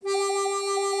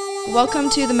Welcome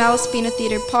to the Malaspina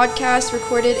Theatre podcast,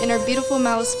 recorded in our beautiful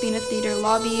Malaspina Theatre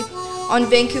lobby on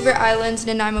Vancouver Island's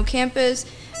Nanaimo campus.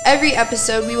 Every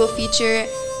episode we will feature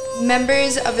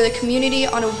members of the community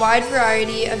on a wide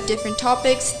variety of different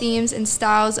topics, themes, and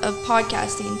styles of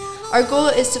podcasting. Our goal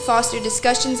is to foster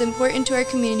discussions important to our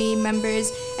community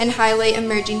members and highlight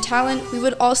emerging talent. We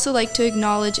would also like to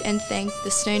acknowledge and thank the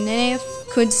Snuneymuxw,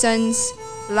 Kudsons,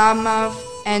 Lamaf,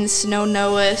 and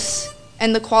Snownoas,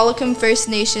 and the Qualicum First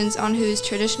Nations on whose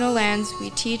traditional lands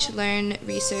we teach, learn,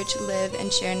 research, live,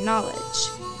 and share knowledge.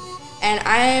 And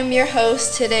I am your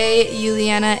host today,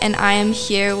 Juliana, and I am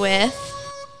here with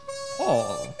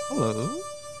Paul. Hello.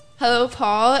 Hello,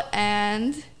 Paul,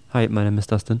 and Hi, my name is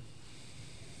Dustin.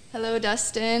 hello,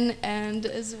 Dustin, and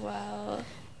as well.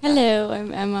 Hello,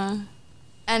 I'm Emma.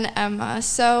 And Emma.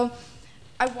 So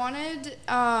I wanted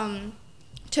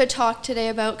to talk today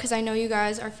about, because I know you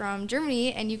guys are from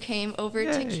Germany and you came over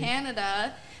to Yay.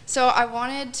 Canada. So I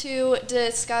wanted to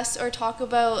discuss or talk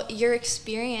about your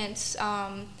experience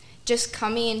just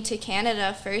coming to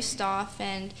Canada first off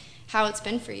and how it's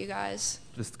been for you guys.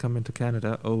 Just coming to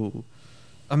Canada. Oh,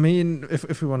 I mean,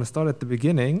 if we want to start at the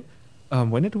beginning,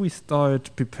 when did we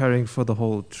start preparing for the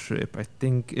whole trip? I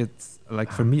think it's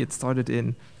like for me, it started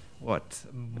in what,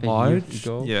 A year March?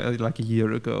 ago? Yeah, like a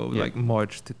year ago, Yeah. like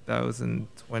March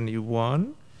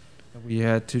 2021. We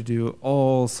had to do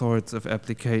all sorts of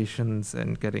applications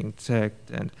and getting checked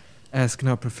and asking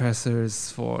our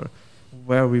professors for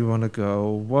where we want to go,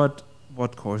 what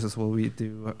courses will we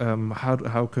do,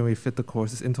 how can we fit the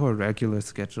courses into a regular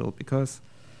schedule, because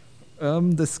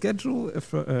the schedule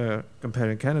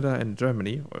comparing Canada and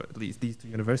Germany, or at least these two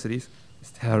universities, is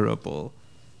terrible.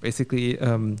 Basically,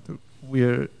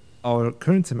 our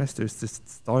current semester is just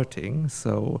starting,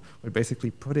 so we're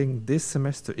basically putting this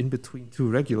semester in between two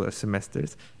regular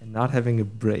semesters and not having a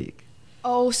break.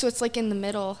 Oh, so it's like in the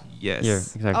middle. Yes. Yeah,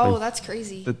 exactly. Oh, that's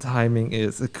crazy. The timing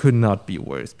it could not be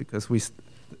worse, because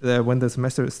when the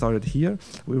semester started here,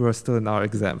 we were still in our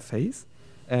exam phase.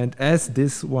 And as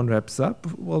this one wraps up,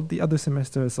 well, the other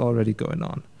semester is already going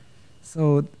on.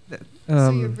 So, So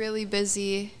you're really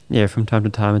busy. Yeah, from time to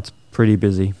time it's pretty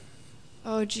busy.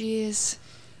 Oh, geez.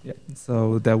 yeah,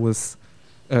 so that was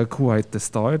quite the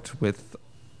start with,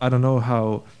 I don't know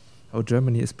how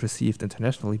Germany is perceived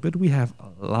internationally, but we have a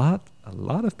lot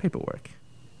of paperwork.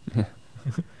 Yeah.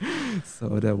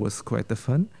 So that was quite the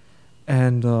fun.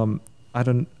 And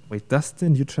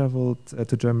Dustin, you traveled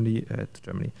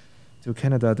to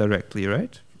Canada directly,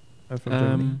 right? From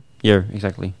Germany. Yeah,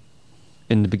 exactly.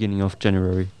 In the beginning of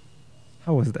January.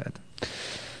 How was that?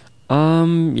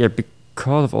 Yeah,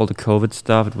 because of all the COVID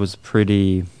stuff, it was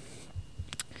pretty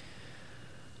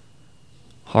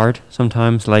hard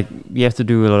sometimes. Like, you have to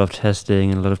do a lot of testing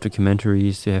and a lot of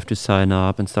documentaries. You have to sign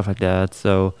up and stuff like that.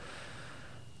 So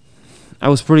I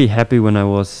was pretty happy when I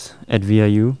was at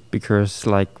VIU because,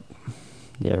 like,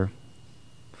 yeah,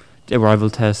 the arrival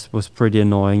test was pretty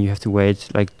annoying. You have to wait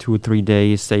like 2 or 3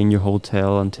 days, stay in your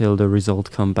hotel until the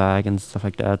result come back and stuff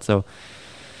like that. So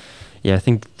yeah, I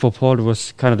think for Paul it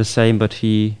was kind of the same, but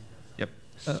he Yep.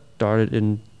 started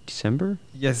in December.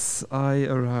 Yes, I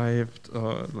arrived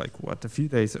a few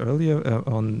days earlier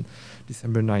on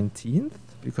December 19th,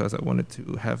 because I wanted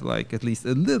to have like at least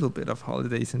a little bit of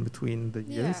holidays in between the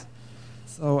years. Yeah.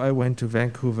 So I went to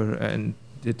Vancouver and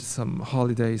did some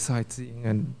holiday sightseeing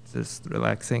and just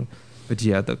relaxing. But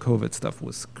yeah, the COVID stuff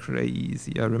was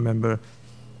crazy. I remember.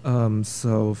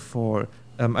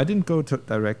 I didn't go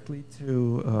directly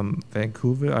to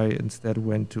Vancouver. I instead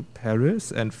went to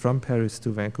Paris, and from Paris to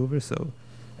Vancouver. So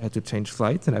I had to change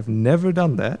flights, and I've never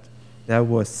done that. That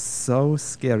was so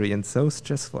scary and so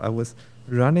stressful. I was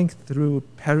running through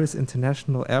Paris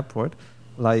International Airport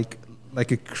like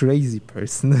a crazy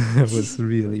person. It was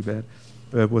really bad.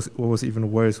 But what was even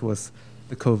worse was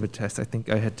the COVID test. I think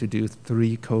I had to do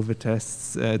 3 COVID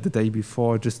tests the day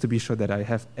before, just to be sure that I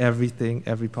have everything,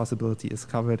 every possibility is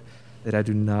covered, that I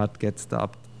do not get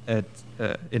stopped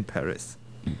in Paris.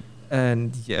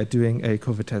 And yeah, doing a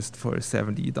COVID test for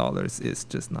 $70 is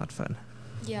just not fun.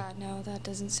 Yeah, no, that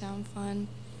doesn't sound fun.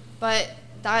 But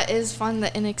that is fun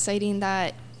and exciting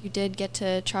that you did get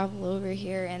to travel over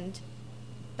here, and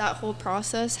that whole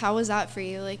process. How was that for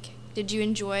you? Like, did you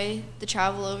enjoy the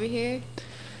travel over here?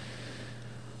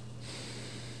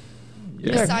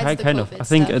 Yeah, Besides the kind of. COVID I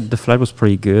think stuff. the flight was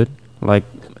pretty good, like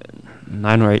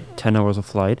 9 or 10 hours of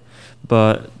flight.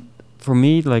 But for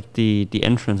me, like the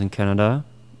entrance in Canada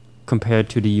compared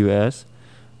to the US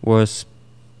was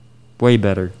way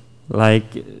better.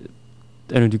 Like,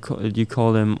 I don't know, do you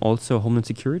call them also Homeland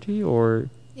Security or?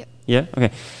 Yep. Yeah.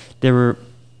 Okay. They were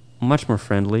much more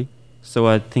friendly. So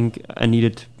I think I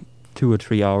needed to 2 or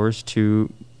 3 hours to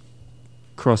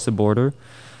cross the border.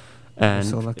 You're And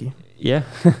so lucky. yeah,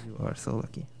 You are so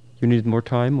lucky. you needed more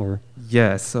time, or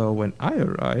Yeah, so when I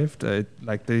arrived,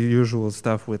 like the usual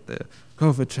stuff with the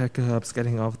COVID checkups,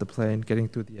 getting off the plane, getting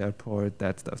to the airport,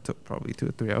 that stuff took probably 2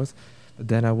 or 3 hours. But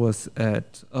then I was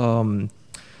at,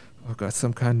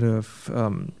 some kind of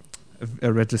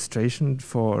a registration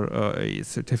for a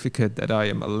certificate that I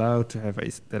am allowed to have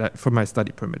for my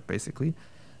study permit, basically.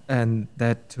 And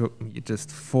that took me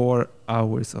just 4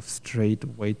 hours of straight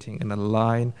waiting in a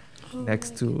line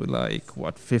next to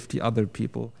 50 other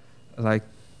people. Like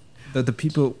the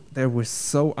people there were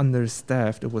so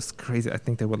understaffed, it was crazy. I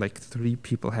think there were like 3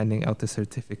 people handing out the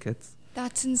certificates.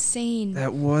 That's insane.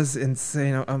 That was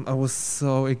insane. I was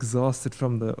so exhausted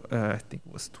from the I think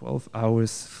it was 12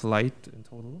 hours flight in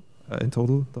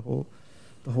total.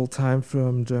 The whole time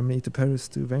from Germany to Paris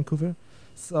to Vancouver.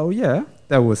 So yeah,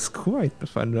 that was quite the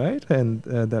fun ride. And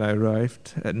then I arrived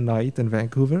at night in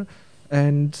Vancouver,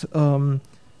 and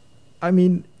I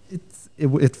mean,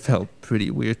 it felt pretty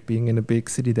weird being in a big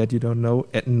city that you don't know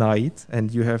at night, and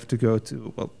you have to go to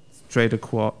straight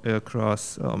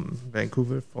across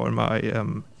Vancouver for my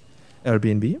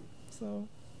Airbnb. So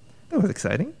that was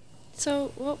exciting.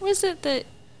 So what was it that,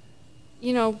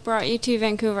 brought you to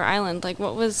Vancouver Island? Like,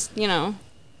 what was, you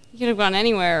could have gone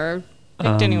anywhere or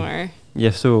picked anywhere.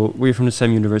 yeah. So we're from the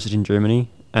same university in Germany,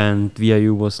 and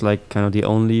VIU was like kind of the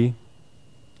only,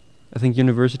 I think,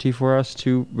 university for us to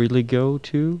really go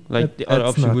to. Like the other That's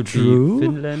option not would true. be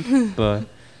Finland, but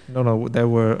No, there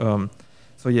were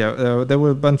there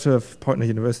were a bunch of partner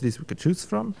universities we could choose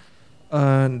from,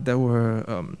 and there were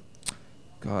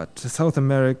South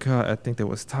America. I think there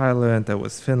was Thailand, there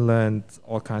was Finland,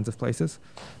 all kinds of places.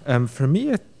 For me,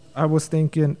 I was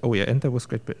thinking, and there was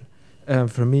Great Britain.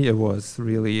 For me, it was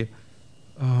really,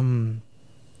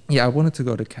 I wanted to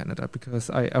go to Canada because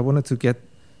I wanted to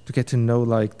get to know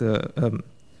like the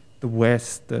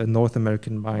West, the North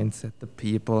American mindset, the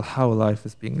people, how life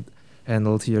is being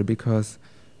handled here, because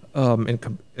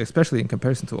especially in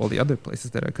comparison to all the other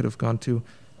places that I could have gone to,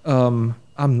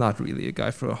 I'm not really a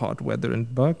guy for hot weather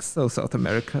and bugs, so South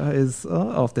America is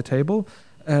off the table,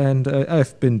 and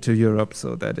I've been to Europe,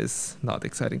 so that is not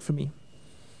exciting for me.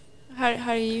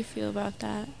 How do you feel about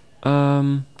that?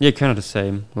 yeah, kind of the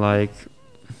same. Like,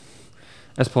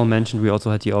 as Paul mentioned, we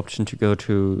also had the option to go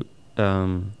to,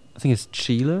 I think it's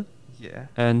Chile Yeah.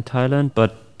 and Thailand,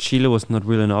 but Chile was not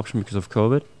really an option because of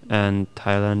COVID, and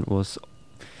Thailand was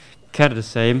kind of the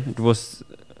same. It was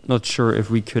not sure if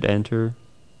we could enter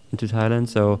into Thailand,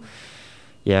 so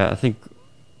yeah, I think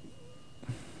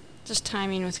Just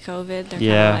timing with COVID. They're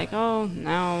Yeah. kind of like, oh,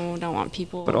 no, don't want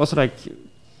people. but also like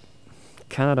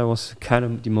Canada was kind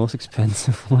of the most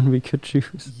expensive one we could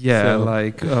choose. Yeah, So-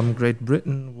 like Great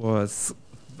Britain was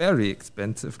very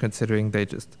expensive considering they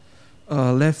just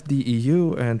left the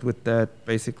EU, and with that,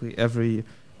 basically every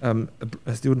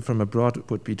a student from abroad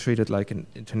would be treated like an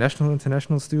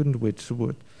international student, which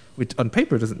on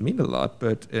paper doesn't mean a lot,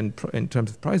 but in terms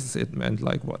of prices, it meant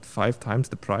like 5 times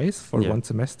the price for Yeah. one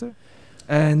semester.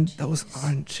 And those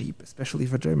aren't cheap, especially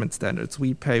for German standards.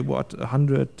 We pay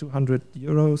 100, 200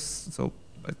 euros, so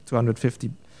like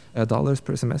 $250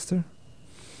 per semester.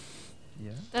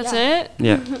 Yeah. That's Yeah. it?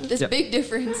 Yeah. This Yeah. big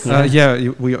difference.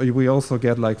 We also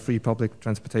get like free public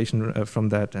transportation from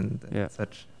that and Yeah.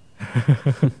 such.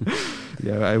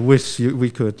 Yeah, I wish we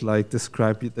could like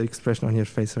describe the expression on your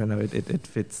face right now. It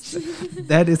fits.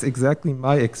 That is exactly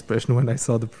my expression when I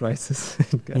saw the prices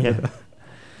in Canada.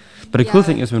 But the cool Yeah.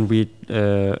 thing is, when we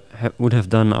would have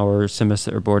done our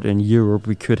semester abroad in Europe,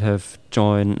 we could have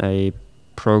joined a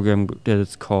program that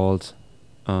is called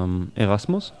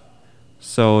Erasmus.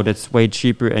 So that's way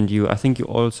cheaper, and I think you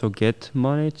also get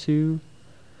money to.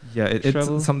 Yeah,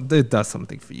 Travel? it does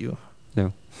something for you.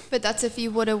 But that's if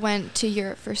you would have went to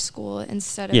Europe for school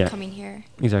instead of Yeah. coming here.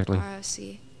 Exactly. I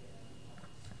see.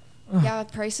 Yeah,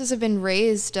 prices have been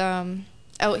raised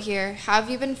out here. Have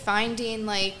you been finding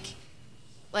like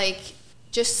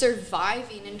just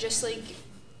surviving and just like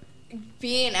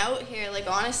being out here, like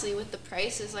honestly with the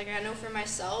prices? Like I know for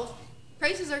myself,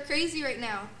 prices are crazy right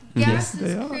now. Mhm. Gas Yes, they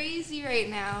is are. crazy right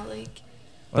now. Like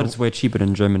But it's way cheaper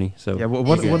than Germany. So Yeah,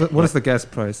 Is it? what is the gas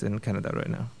price in Canada right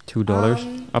now? $2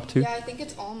 up to. Yeah, I think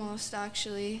it's almost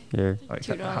actually. Yeah. Like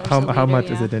 $2 how a how liter,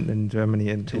 much is yeah. it in Germany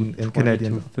in 2.20,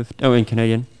 Canadian? 2.50. Oh, in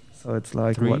Canadian. So it's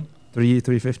like Three. what,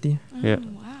 350 Yeah. Oh,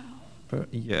 wow. per,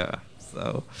 yeah.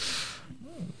 So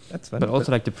that's fun. But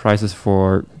also like the prices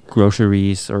for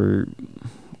groceries or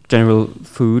general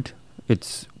food,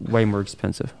 it's way more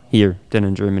expensive here than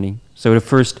in Germany. So the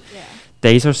first Yeah.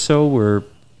 days or so were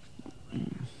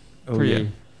oh pretty. yeah.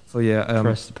 So yeah,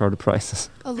 Pressed about the prices.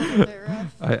 A little bit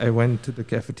rough. I went to the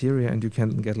cafeteria and you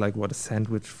can get like a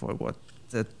sandwich for what,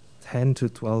 10 to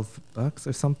 12 bucks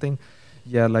or something.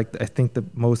 Yeah, like I think the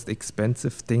most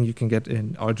expensive thing you can get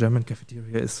in our German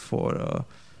cafeteria is for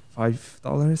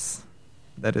 $5.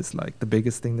 That is like the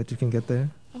biggest thing that you can get there.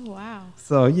 Oh wow.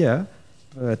 So yeah,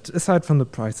 but aside from the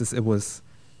prices, it was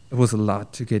a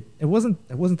lot to get. It wasn't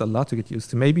a lot to get used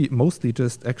to. Maybe mostly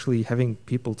just actually having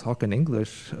people talk in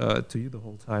English to you the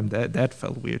whole time. That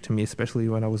felt weird to me, especially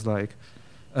when I was like,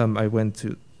 I went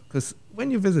to, because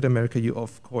when you visit America, you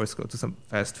of course go to some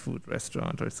fast food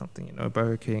restaurant or something,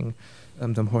 Burger King,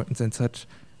 Tim Hortons and such.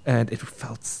 And it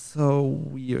felt so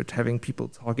weird having people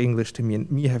talk English to me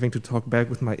and me having to talk back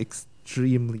with my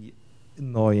extremely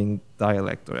annoying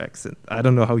dialect or accent. I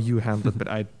don't know how you handle it, but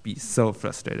I'd be so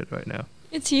frustrated right now.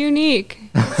 It's unique.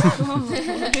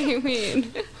 What do you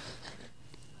mean?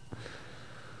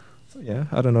 So yeah,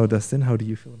 I don't know, Dustin, how do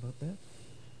you feel about that?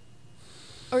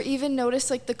 Or even notice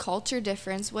like the culture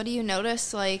difference. What do you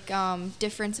notice like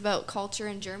difference about culture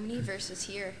in Germany versus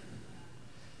here?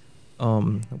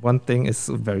 One thing is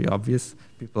very obvious.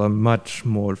 People are much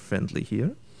more friendly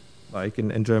here. Like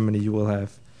in Germany, you will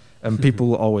have people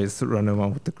will always run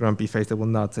around with the grumpy face. They will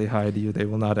not say hi to you. They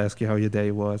will not ask you how your day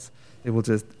was. They will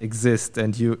just exist,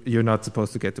 and you're not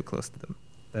supposed to get too close to them.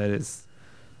 That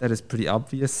is pretty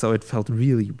obvious. So it felt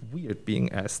really weird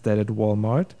being asked that at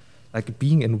Walmart. Like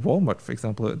being in Walmart, for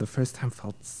example, the first time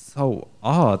felt so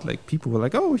odd. Like people were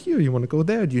like, "Oh, here, you want to go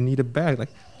there? Do you need a bag?"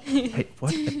 Like, hey,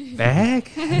 what, a bag?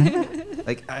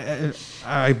 Like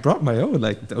I brought my own.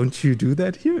 Like, don't you do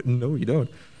that here? No, you don't.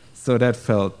 So that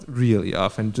felt really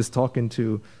off. And just talking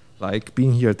to, like,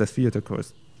 being here at the theater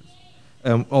course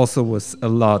also was a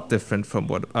lot different from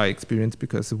what I experienced,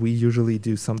 because we usually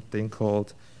do something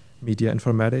called media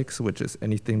informatics, which is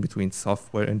anything between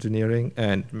software engineering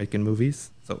and making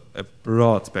movies. So a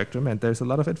broad spectrum, and there's a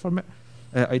lot of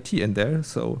IT in there.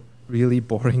 So really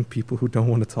boring people who don't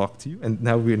want to talk to you. And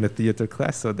now we're in a theater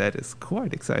class, so that is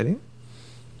quite exciting.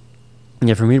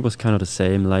 Yeah, for me it was kind of the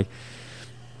same. Like,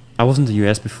 I was in the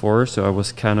US before, so I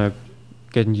was kind of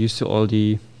getting used to all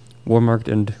the Walmart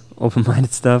and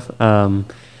open-minded stuff.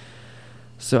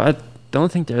 So I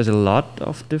don't think there's a lot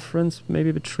of difference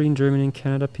maybe between Germany and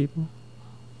Canada people.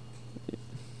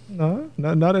 No,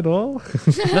 not at all.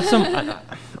 Not so.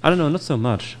 I don't know. Not so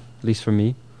much, at least for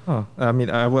me. Oh, I mean,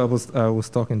 I was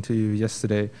talking to you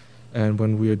yesterday, and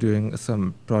when we were doing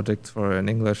some projects for an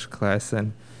English class,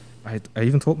 and I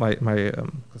even told my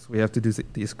because we have to do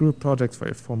these group projects for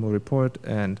a formal report,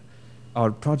 and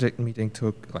our project meeting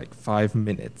took like 5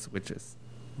 minutes, which is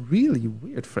really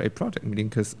weird for a project meeting,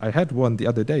 because I had one the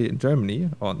other day in Germany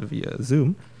via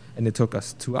Zoom, and it took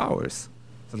us 2 hours.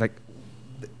 So like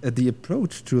the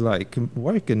approach to like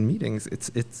work and meetings,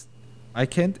 it's I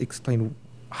can't explain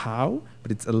how,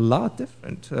 but it's a lot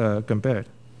different compared,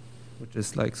 which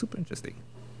is like super interesting.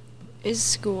 Is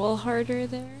school harder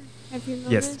there? Have you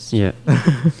Yes. noticed? Yeah.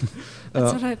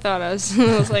 That's what I thought. I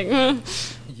was like,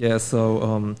 Yeah,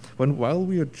 so while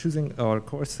we were choosing our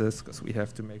courses, because we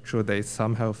have to make sure they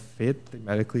somehow fit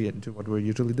thematically into what we're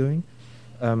usually doing,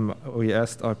 we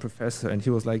asked our professor, and he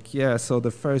was like, yeah, so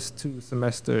the first 2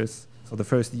 semesters, so the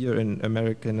first year in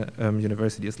American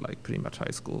university is like pretty much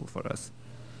high school for us.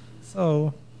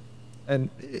 So, and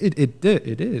it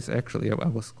is actually. I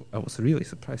was really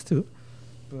surprised too,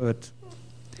 but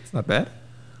it's not bad.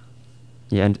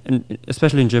 Yeah, and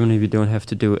especially in Germany, we don't have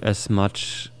to do as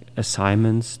much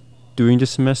assignments during the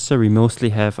semester. We mostly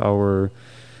have our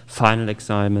final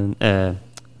assignments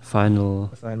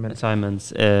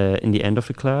in the end of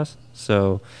the class.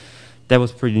 So that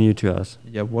was pretty new to us.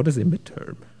 Yeah, what is a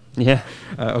midterm? Yeah.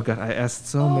 Oh god, I asked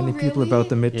so many people about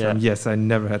the midterm. Yeah. Yes, I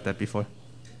never had that before.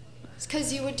 It's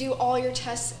because you would do all your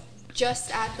tests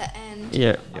just at the end.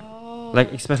 Yeah. Oh.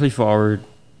 Like, especially for our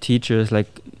teachers,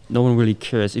 like, no one really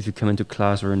cares if you come into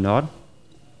class or not.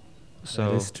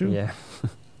 So That is true. Yeah.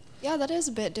 Yeah, that is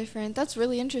a bit different. That's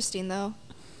really interesting, though.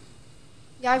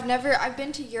 Yeah, I've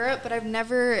been to Europe, but I've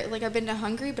been to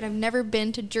Hungary, but I've never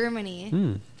been to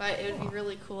Germany. But it would be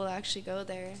really cool to actually go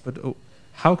there. But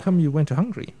how come you went to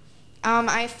Hungary?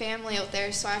 I have family out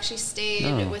there, so I actually stayed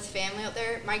Oh. with family out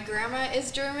there. My grandma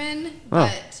is German, Oh.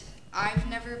 but I've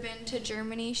never been to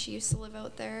Germany. She used to live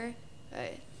out there.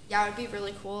 But yeah, it would be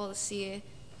really cool to see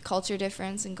culture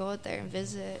difference and go out there and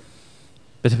visit.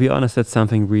 But to be honest, that's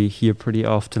something we hear pretty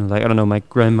often. Like, I don't know, my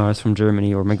grandma's from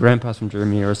Germany or my grandpa's from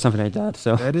Germany or something like that.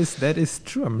 So That is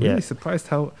true. I'm Yeah. really surprised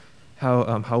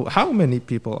how many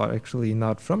people are actually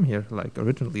not from here. Like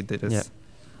originally,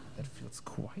 that feels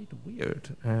quite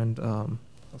weird. And I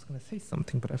was gonna say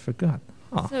something, but I forgot.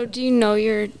 Huh. so do you know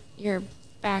your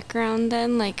background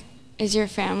then? Like, is your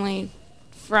family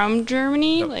from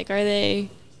Germany? No. Like, are they?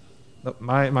 No,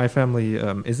 my family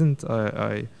isn't.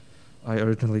 I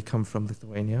originally come from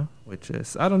Lithuania, which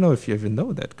is, I don't know if you even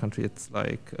know that country. It's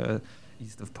like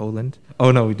east of Poland.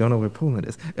 Oh no, we don't know where Poland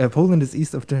is. Poland is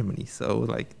east of Germany, so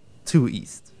like 2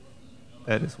 east.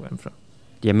 That is where I'm from.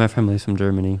 Yeah, my family's from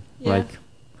Germany. Yeah. Like,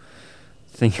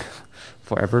 think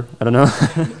forever. I don't know.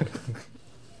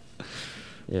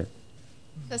 Yeah.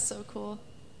 That's so cool.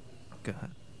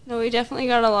 God. No, we definitely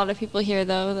got a lot of people here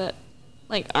though that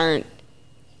like aren't.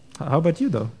 How about you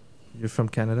though? You're from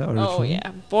Canada originally? Oh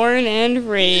yeah, born and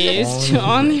raised Born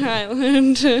on and the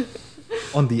island.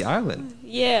 On the island.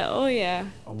 Yeah. Oh yeah.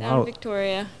 Oh, Down wow.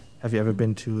 Victoria. Have you ever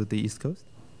been to the East Coast?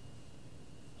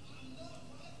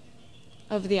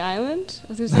 Of the island? I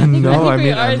was gonna say, I think, No, I I think mean-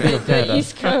 we I are mean the Canada.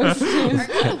 East Coast.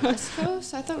 Aren't we West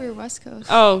Coast? I thought we were West Coast.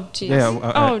 Oh jeez. Yeah,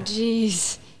 Oh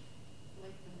jeez.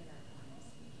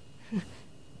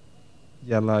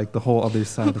 Yeah, like the whole other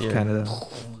side of Yeah. Canada.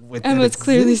 With that Emma's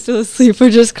clearly exists? still asleep. We're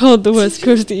just called the West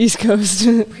Coast, the East Coast.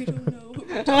 We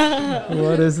don't know.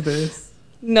 What is this?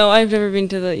 No, I've never been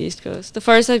to the East Coast. The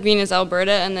farthest I've been is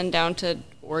Alberta and then down to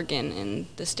Oregon in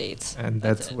the States. And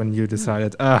that's it. when you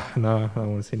decided, no, I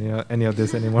don't want to see any of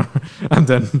this anymore. I'm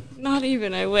done. Not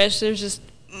even, I wish. There's just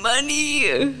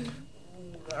money.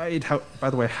 Right. By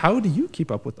the way, how do you keep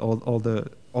up with all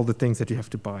the things that you have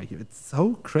to buy here? It's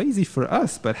so crazy for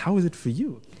us, but how is it for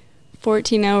you?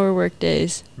 14-hour work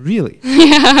days. Really?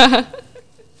 Yeah.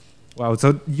 Wow.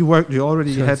 So you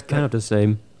already So had it's kind of the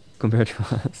same compared to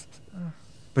us.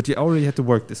 but you already had to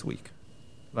work this week.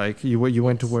 Like you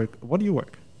went to work. What do you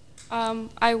work?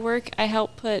 I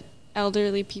help put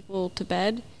elderly people to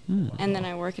bed, Hmm. and then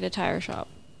I work at a tire shop.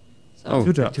 So, Oh,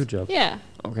 Two jobs. Two jobs. yeah.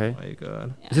 Okay. Oh my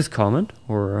God. Yeah. Is this common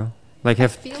or like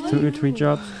have feel 2 or like- 3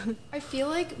 jobs? I feel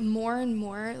like more and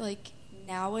more, like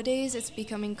nowadays, it's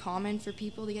becoming common for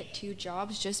people to get 2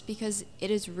 jobs just because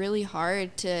it is really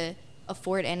hard to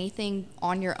afford anything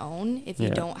on your own if you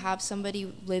Yeah. don't have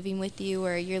somebody living with you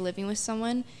or you're living with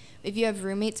someone. If you have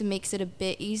roommates, it makes it a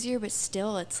bit easier, but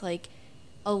still, it's like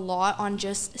a lot on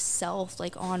just self,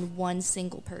 like on one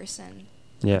single person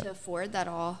Yeah. to afford that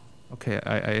all. Okay,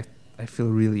 I feel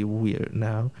really weird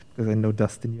now because I know,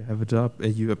 Dustin, you have a job.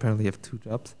 You apparently have 2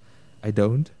 jobs. I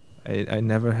don't. I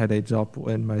never had a job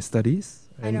in my studies.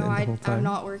 I know the whole time. I'm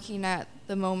not working at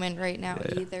the moment right now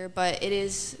Yeah. either, but it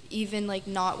is even like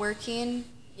not working.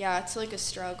 Yeah, it's like a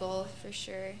struggle for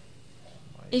sure.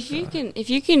 If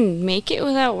you can make it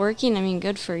without working, I mean,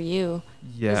 good for you.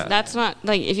 'Cause Yeah. That's not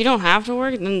like if you don't have to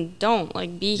work, then don't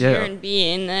like be Yeah. here and be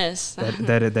in this.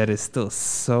 that is still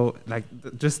so like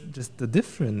just the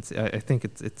difference. I think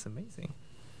it's amazing.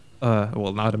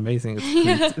 Well, not amazing.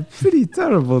 It's pretty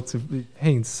terrible to be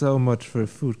paying so much for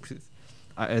food. 'Cause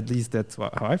at least that's how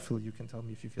I feel. You can tell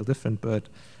me if you feel different. But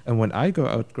and when I go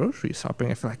out grocery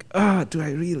shopping, I feel like, do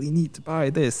I really need to buy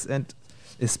this? And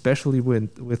especially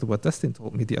with what Dustin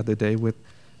told me the other day, with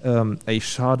a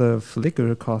shot of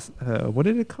liquor cost. What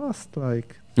did it cost?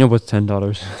 Like It was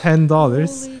 $10.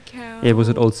 $10. Holy cow! Yeah, it was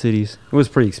at Old Cities. It was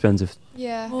pretty expensive.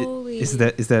 Yeah. Holy. Is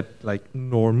that like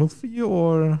normal for you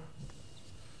or?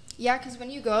 Yeah, because when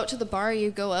you go out to the bar,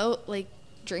 you go out, like,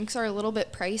 drinks are a little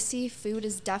bit pricey. Food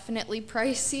is definitely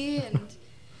pricey. And,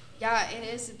 yeah, it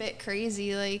is a bit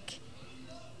crazy. Like,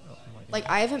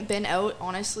 I haven't been out,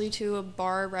 honestly, to a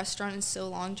bar or restaurant in so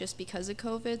long just because of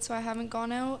COVID, so I haven't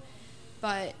gone out.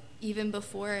 But even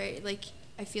before, like,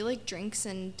 I feel like drinks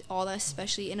and all that,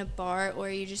 especially in a bar or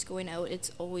you're just going out, it's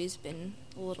always been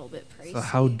a little bit pricey. So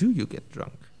how do you get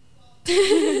drunk?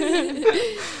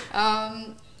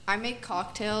 I make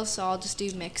cocktails, so I'll just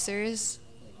do mixers.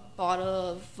 Bottle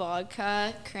of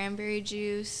vodka, cranberry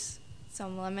juice,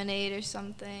 some lemonade or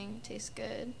something. Tastes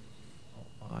good.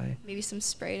 Why? Maybe some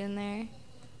Sprite in there.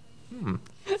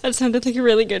 That sounded like a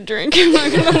really good drink. I'm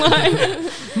not gonna lie.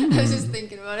 I was just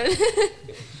thinking about it.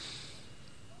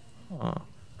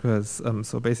 Because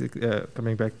so basically,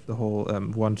 coming back to the whole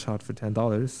one shot for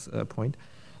 $10 point,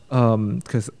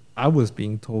 because I was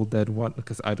being told that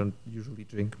because I don't usually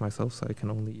drink myself, so I can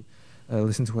only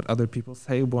listen to what other people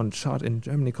say. One shot in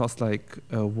Germany costs like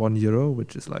 €1,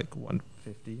 which is like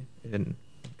 150 in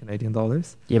Canadian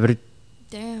dollars. Yeah, but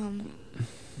Damn.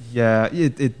 Yeah,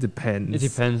 it depends. it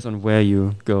depends on where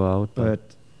you go out. But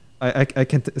I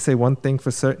can say one thing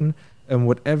for certain.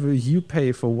 Whatever you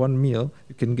pay for one meal,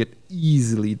 you can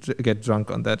easily get drunk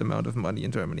on that amount of money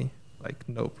in Germany. Like,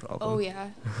 no problem. Oh, yeah.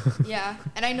 Yeah.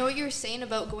 And I know what you were saying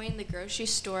about going to the grocery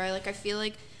store. Like, I feel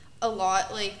like a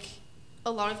lot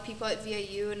of people at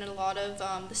VIU and a lot of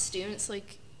the students,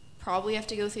 like, probably have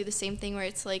to go through the same thing where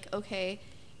it's like, okay,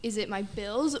 is it my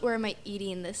bills or am I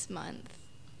eating this month?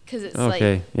 Because it's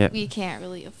Okay, like yeah. we can't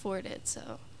really afford it.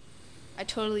 So I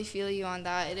totally feel you on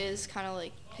that. It is kind of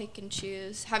like pick and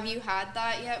choose. Have you had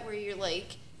that yet where you're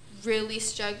like really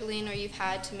struggling or you've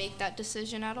had to make that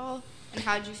decision at all? And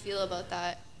how did you feel about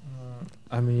that?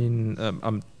 I mean,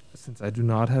 since I do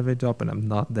not have a job and I'm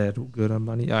not that good on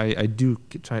money, I do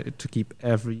try to keep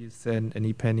every cent,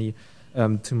 any penny,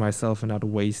 to myself and not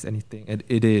waste anything. And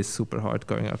it is super hard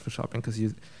going out for shopping because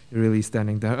you're really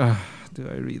standing there. Do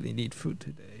I really need food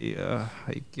today?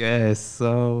 I guess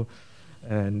so.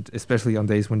 And especially on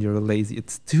days when you're lazy,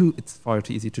 it's far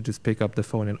too easy to just pick up the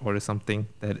phone and order something.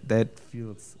 That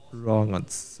feels wrong on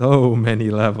so many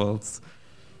levels.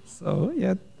 So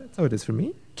yeah, that's how it is for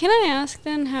me. Can I ask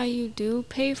then how you do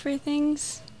pay for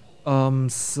things?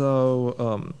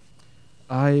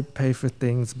 I pay for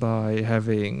things by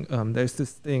having there's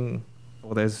this thing,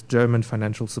 or there's German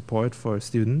financial support for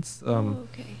students,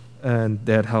 Okay. and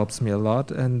that helps me a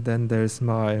lot. And then there's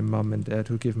my mom and dad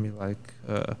who give me like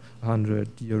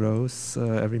 100 euros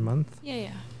every month,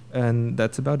 Yeah. and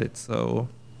that's about it. So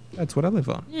that's what I live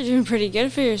on. You're doing pretty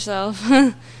good for yourself.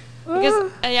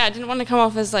 Because I didn't want to come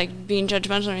off as like being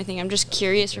judgmental or anything. I'm just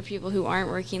curious for people who aren't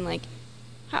working, like,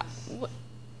 how?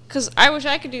 Because I wish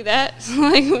I could do that.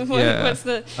 Like, what's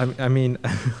the? I mean,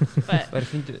 But But I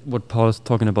think that what Paul is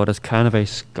talking about is kind of a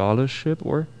scholarship,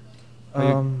 or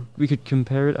we could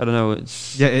compare it. I don't know.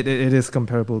 It's yeah, it is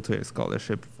comparable to a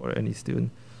scholarship for any student.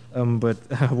 But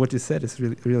what you said is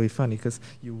really funny because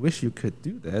you wish you could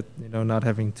do that, not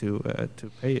having to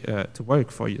pay to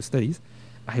work for your studies.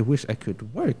 I wish I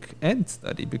could work and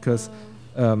study because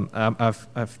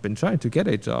I've been trying to get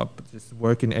a job, just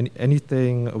working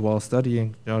anything while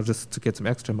studying, just to get some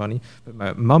extra money. But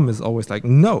my mom is always like,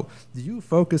 "No, you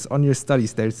focus on your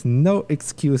studies. There's no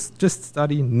excuse. Just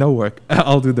study, no work.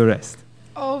 I'll do the rest."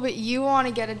 Oh, but you want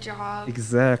to get a job.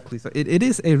 Exactly. So it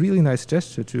is a really nice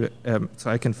gesture to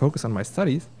so I can focus on my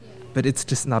studies, but it's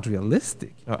just not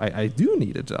realistic. I do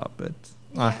need a job, but.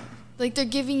 Yeah. Like they're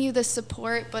giving you the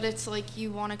support, but it's like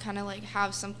you want to kind of like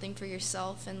have something for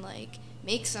yourself and like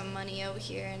make some money out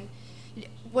here. And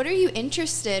what are you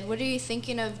interested? What are you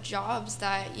thinking of jobs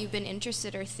that you've been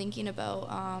interested or thinking about?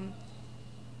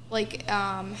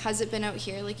 Has it been out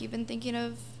here? Like you've been thinking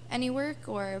of any work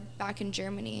or back in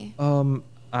Germany?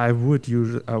 I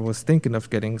was thinking of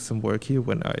getting some work here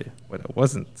when I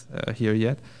wasn't here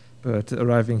yet, but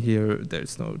arriving here,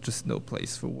 there's just no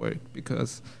place for work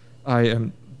because I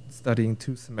am studying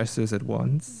 2 semesters at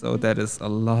once, so that is a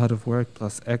lot of work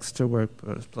plus extra work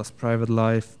plus private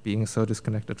life, being so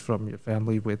disconnected from your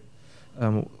family with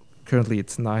currently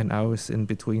it's 9 hours in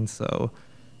between, so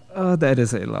that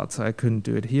is a lot, so I couldn't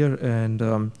do it here. And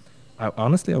I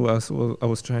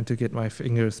was trying to get my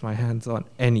hands on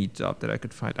any job that I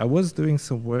could find. I was doing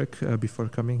some work before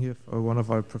coming here for one of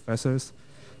our professors,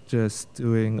 just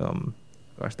doing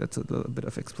that's a little bit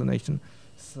of explanation.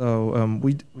 So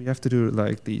we have to do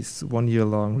like these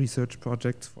 1-year-long research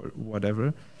projects for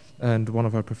whatever, and one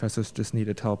of our professors just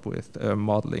needed help with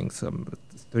modeling some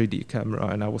 3D camera,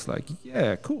 and I was like,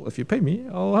 yeah, cool, if you pay me,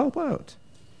 I'll help out.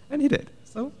 And he did,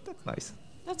 so that's nice.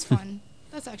 That's fun.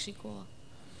 That's actually cool.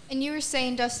 And you were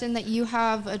saying, Dustin, that you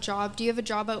have a job. Do you have a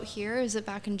job out here, or is it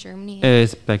back in Germany?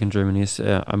 It's back in Germany.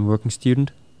 I'm a working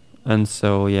student, and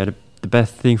so yeah, the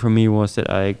best thing for me was that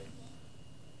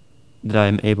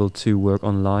I'm able to work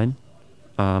online,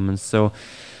 and so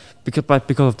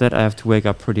because of that, I have to wake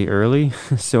up pretty early,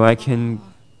 so I can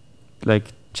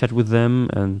like chat with them,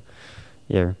 and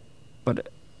yeah, but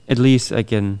at least I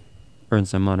can earn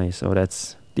some money, so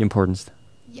that's the importance.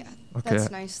 Yeah, Okay,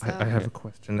 that's nice, though. I have a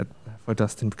question for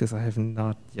Dustin because I have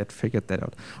not yet figured that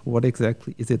out. What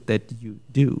exactly is it that you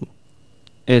do?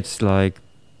 It's like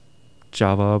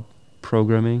Java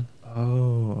programming,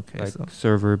 Oh, okay. like So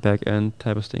server backend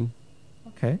type of thing.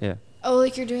 okay. Yeah. Oh,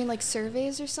 like you're doing like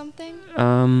surveys or something?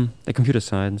 Like computer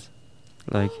science,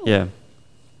 like Oh. yeah.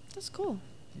 That's cool.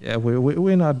 Yeah,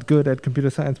 we're not good at computer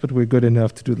science, but we're good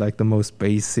enough to do like the most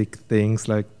basic things,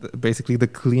 like basically the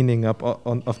cleaning up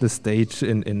of the stage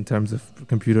in terms of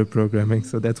computer programming.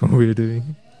 So that's what we're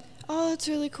doing. Oh, that's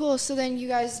really cool. So then you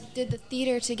guys did the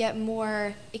theater to get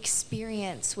more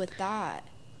experience with that.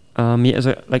 Yeah,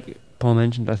 so like Paul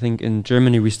mentioned, I think in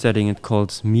Germany we're studying it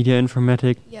called media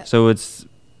informatic. Yeah. So it's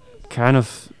kind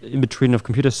of in between of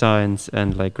computer science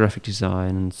and like graphic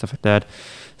design and stuff like that.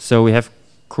 So we have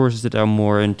courses that are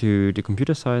more into the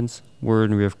computer science world,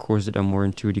 and we have courses that are more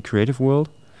into the creative world.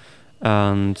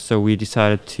 And so we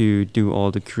decided to do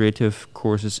all the creative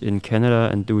courses in Canada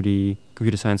and do the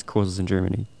computer science courses in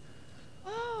Germany.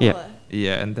 Oh. Yeah.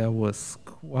 Yeah, and that was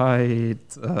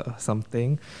quite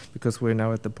something, because we're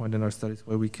now at the point in our studies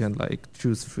where we can like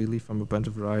choose freely from a bunch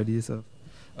of varieties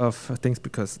of things,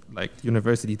 because like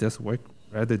university does work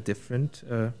rather different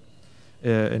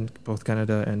in both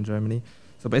Canada and Germany.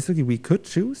 So basically we could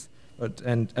choose,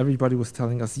 and everybody was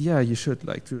telling us, yeah, you should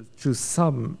like to choose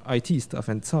some IT stuff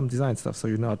and some design stuff, so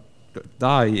you're not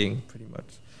dying pretty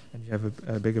much, and you have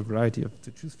a bigger variety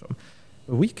to choose from.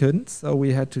 But we couldn't, so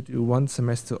we had to do one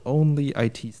semester only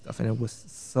IT stuff, and it was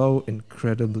so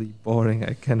incredibly boring,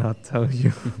 I cannot tell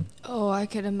you. Oh, I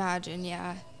could imagine.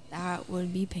 Yeah, that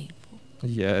would be painful.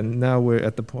 Yeah, and now we're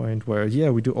at the point where, yeah,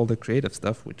 we do all the creative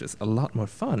stuff, which is a lot more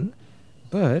fun,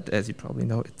 but as you probably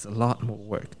know, it's a lot more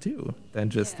work too than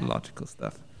just Yeah. logical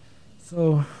stuff.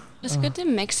 So It's good to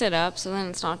mix it up, so then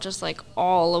it's not just like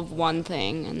all of one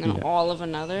thing and then Yeah. all of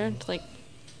another. It's like,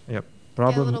 Get a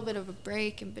problem. little bit of a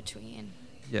break in between.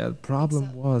 Yeah, the problem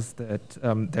up. was that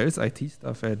there is IT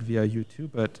stuff at VIU too,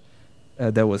 but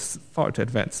that was far too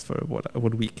advanced for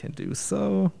what we can do.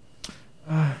 So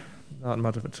not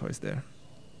much of a choice there.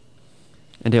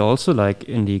 And they also, like,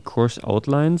 in the course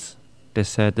outlines, they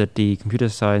said that the computer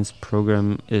science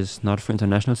program is not for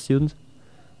international students.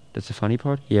 That's the funny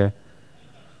part. Yeah.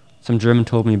 Some German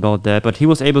told me about that, but he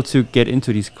was able to get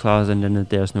into these classes, and then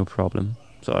there's no problem.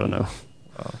 So I don't know.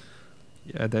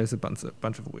 Yeah, there's a bunch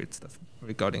of weird stuff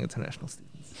regarding international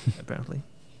students, apparently.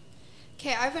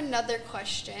 Okay, I have another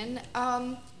question.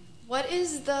 What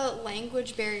is the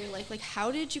language barrier like? Like,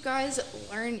 how did you guys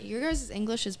learn? Your guys'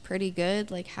 English is pretty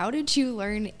good. Like, how did you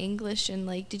learn English? And,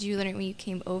 like, did you learn it when you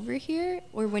came over here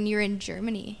or when you were in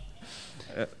Germany?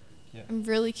 Yeah. I'm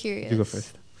really curious. You go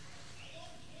first.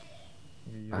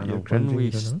 I don't know when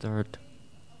we start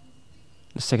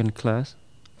the second class,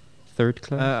 third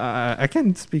class. I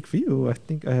can't speak for you. I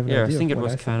think I have an Yeah, I idea think of it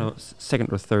what was I kind thought. of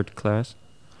second or third class.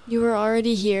 you were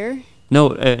already here?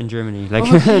 No, in Germany.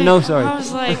 Like, Okay. no, sorry. I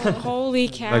was like, holy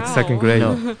cow. Like second grade.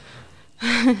 No.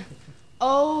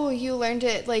 Oh, you learned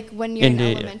it, like, when you're in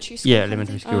elementary school? Yeah, kind of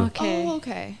elementary thing? school. Okay. Oh,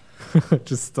 okay.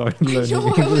 Just started learning know,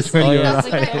 I English was when like, you were that's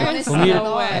like, alive. I honestly For me, don't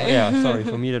know. Yeah, sorry.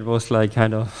 For me, that was like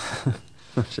kind of.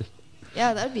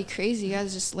 Yeah, that would be crazy. You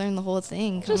guys just learn the whole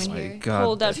thing coming my here. God,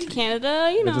 Pulled up to Canada,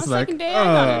 you know, just second like, day, I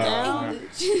got it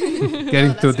now.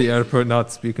 Getting Oh, to that's the airport, not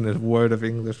speaking a word of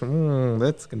English,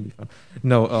 that's gonna be fun.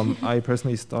 No, I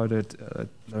personally started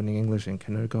learning English in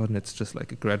kindergarten. It's just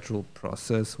like a gradual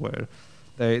process where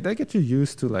they get you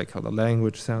used to like how the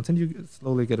language sounds, and you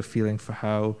slowly get a feeling for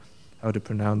how to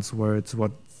pronounce words,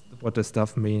 what does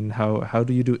stuff mean, how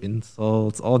do you do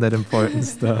insults, all that important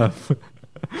stuff.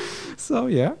 So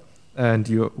yeah. And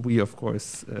we of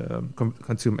course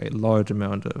consume a large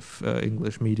amount of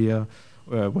English media,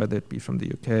 whether it be from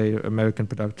the UK, American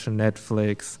production,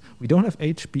 Netflix. We don't have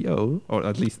HBO, or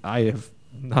at least I have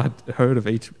not heard of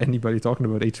anybody talking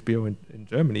about HBO in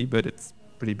Germany, but it's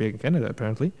pretty big in Canada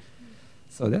apparently.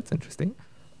 So that's interesting.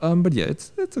 But yeah,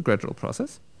 it's a gradual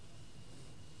process.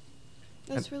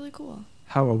 That's really cool.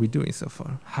 How are we doing so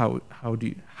far? How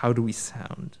do we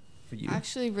sound for you?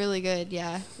 Actually, really good.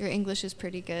 Yeah, your English is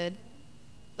pretty good.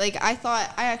 Like, I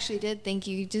actually did think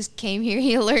you just came here,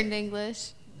 you learned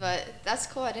English. But that's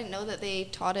cool. I didn't know that they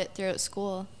taught it throughout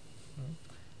school.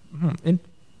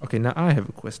 Okay, now I have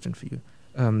a question for you.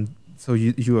 So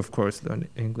you of course learned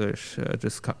English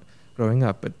growing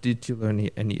up, but did you learn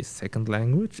any second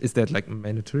language? Is that like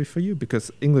mandatory for you?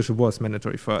 Because English was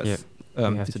mandatory for us. Yeah,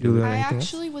 we have did to you do it. learn I anything else?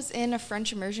 actually was in a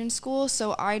French immersion school,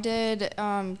 so I did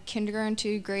kindergarten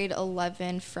to grade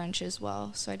 11 French as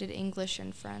well. So I did English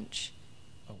and French.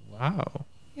 Oh, wow.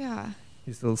 Yeah.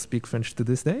 You still speak French to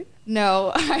this day?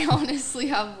 No, I honestly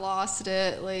have lost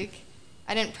it. Like,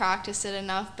 I didn't practice it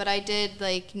enough, but I did,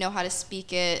 like, know how to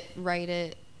speak it, write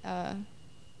it.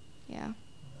 Yeah.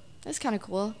 It's kind of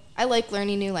cool. I like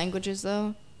learning new languages,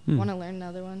 though. I want to learn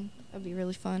another one. That'd be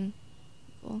really fun.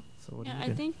 Cool. So what Yeah,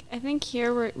 do you do? I think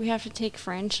here we have to take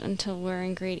French until we're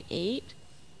in grade 8,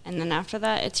 and then after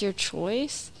that it's your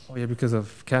choice. Oh yeah, because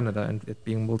of Canada and it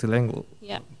being multilingual.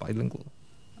 Yeah. Bilingual.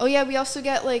 Oh, yeah, we also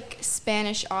get, like,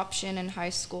 Spanish option in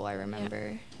high school, I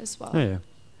remember, as well. Oh, yeah.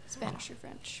 Spanish or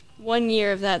French. 1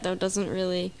 year of that though doesn't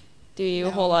really do you a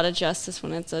No. whole lot of justice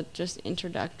when it's a just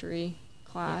introductory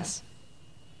class.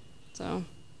 So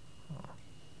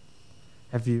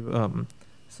Have you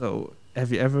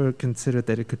ever considered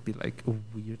that it could be like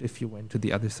weird if you went to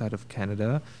the other side of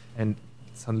Canada and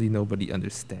suddenly nobody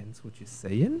understands what you're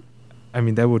saying? I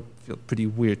mean, that would feel pretty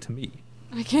weird to me.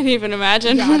 I can't even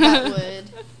imagine. Yeah, that would.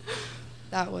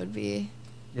 That would be.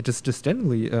 Yeah, just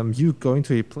generally, you going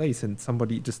to a place and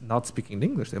somebody just not speaking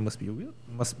English, that must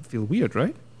feel weird,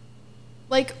 right?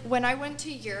 Like, when I went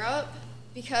to Europe,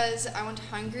 because I went to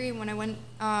Hungary, and when I went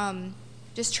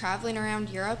just traveling around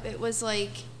Europe, it was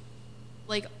like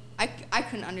I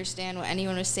couldn't understand what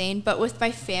anyone was saying, but with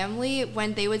my family,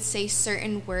 when they would say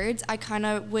certain words, I kind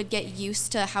of would get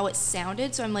used to how it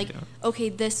sounded. So I'm like, okay,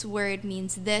 this word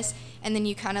means this, and then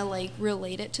you kind of like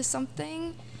relate it to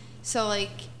something. So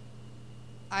like,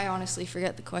 I honestly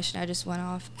forget the question. I just went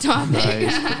off topic.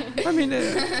 Nice. I mean,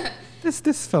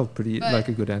 this felt pretty But like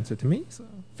a good answer to me. So.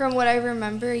 From what I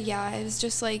remember, yeah, it was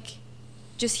just like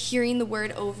hearing the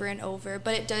word over and over,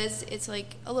 but it's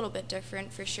like a little bit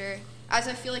different for sure. As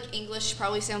I feel like English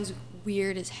probably sounds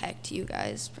weird as heck to you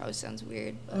guys. Probably sounds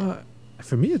weird. But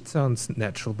For me, it sounds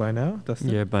natural by now, doesn't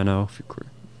it? Yeah, by now, if you could.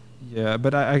 Yeah,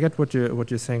 but I get what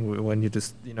you're saying when you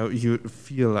just you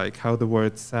feel like how the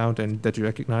words sound and that you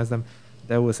recognize them.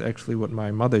 That was actually what my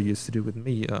mother used to do with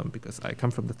me because I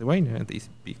come from Lithuania and they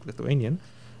speak Lithuanian.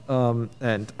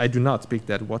 And I do not speak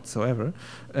that whatsoever.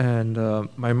 And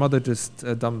my mother just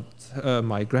dumped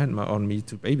my grandma on me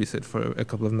to babysit for a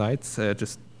couple of nights,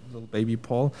 just little baby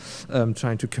Paul,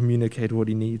 trying to communicate what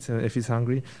he needs and if he's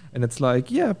hungry. And it's like,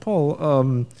 yeah, Paul,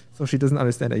 so she doesn't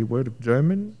understand a word of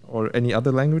German or any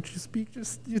other language you speak,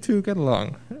 just you two get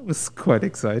along. It was quite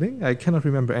exciting. I cannot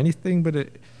remember anything, but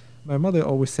my mother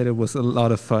always said it was a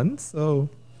lot of fun, so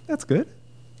that's good.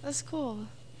 that's cool.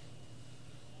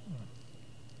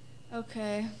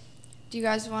 Okay. Do you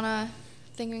guys want to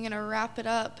think I'm going to wrap it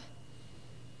up?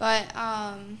 But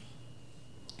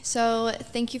so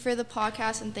thank you for the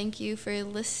podcast and thank you for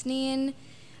listening.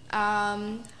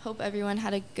 Hope everyone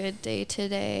had a good day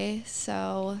today.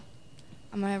 So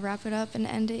I'm going to wrap it up and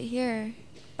end it here.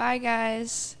 Bye,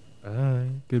 guys. Bye.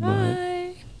 Goodbye. Bye.